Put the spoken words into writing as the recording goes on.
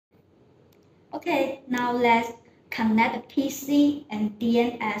Okay, now let's connect the PC and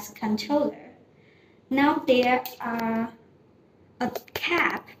DMX controller. Now there are a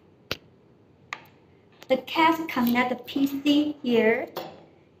cap. The cap connect the PC here,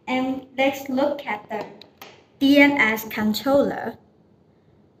 and let's look at the DMX controller.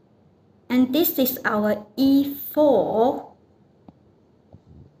 And this is our E4.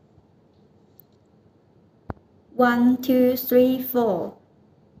 1, 2, 3, 4.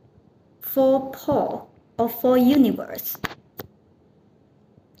 4 port or 4 universe.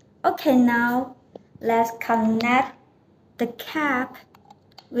 Okay, now let's connect the cap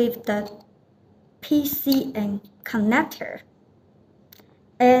with the PC and connector.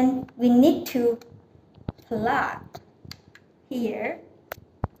 And we need to plug here.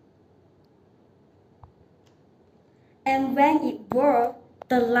 And when it works,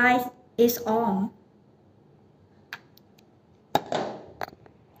 the light is on.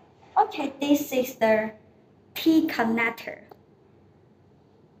 Okay, this is the P connector.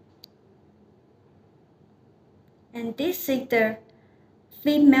 And this is the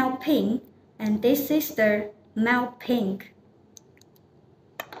female pin, and this is the male pink.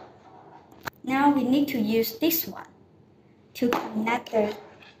 Now we need to use this one to connect the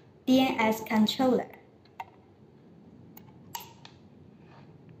DMX controller.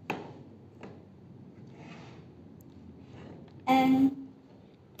 And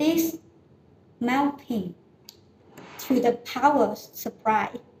this male pin to the power supply.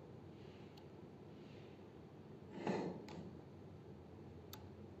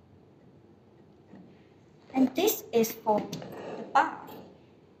 And this is for the bar.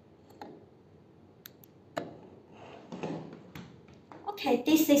 Okay,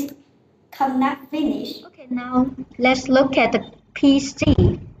 this is connect finish. Okay, now let's look at the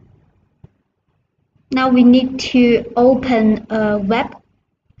PC. Now we need to open a web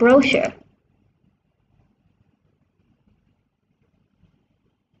browser.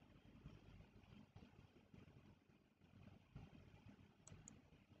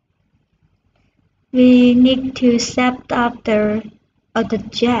 We need to set up the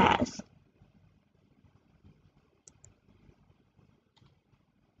jazz.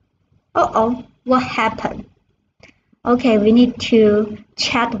 Uh-oh, what happened? Okay, we need to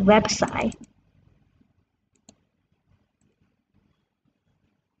check the website.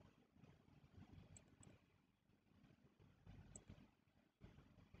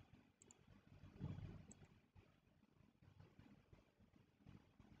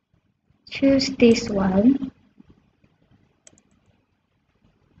 Choose this one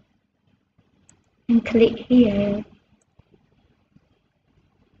and click here.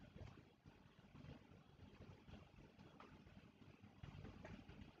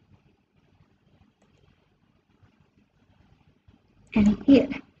 And here.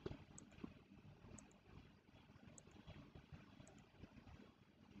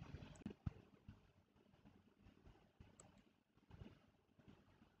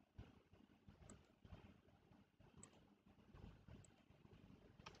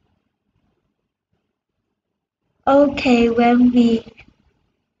 Okay, when we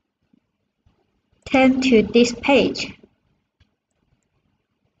turn to this page,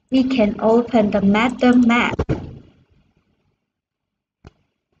 we can open the map.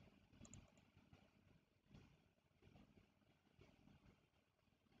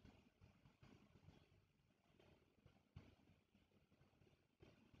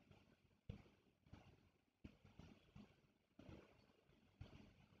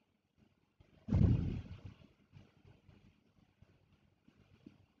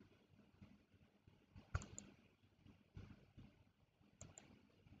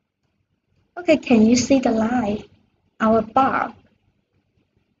 Okay, can you see the line? Our bar.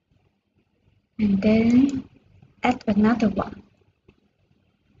 And then add another one.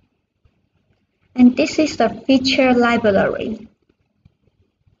 And this is the feature library.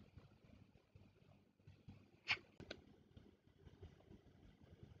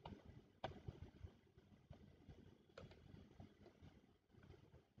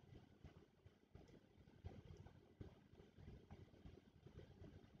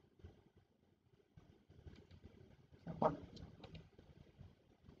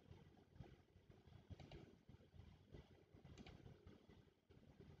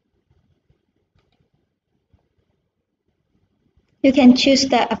 You can choose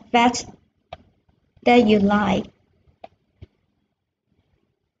the effects that you like.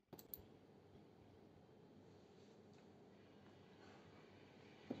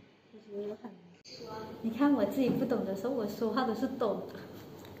 你看我自己不懂的时候，我说话都是抖的，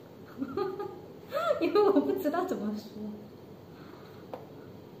因为我不知道怎么说。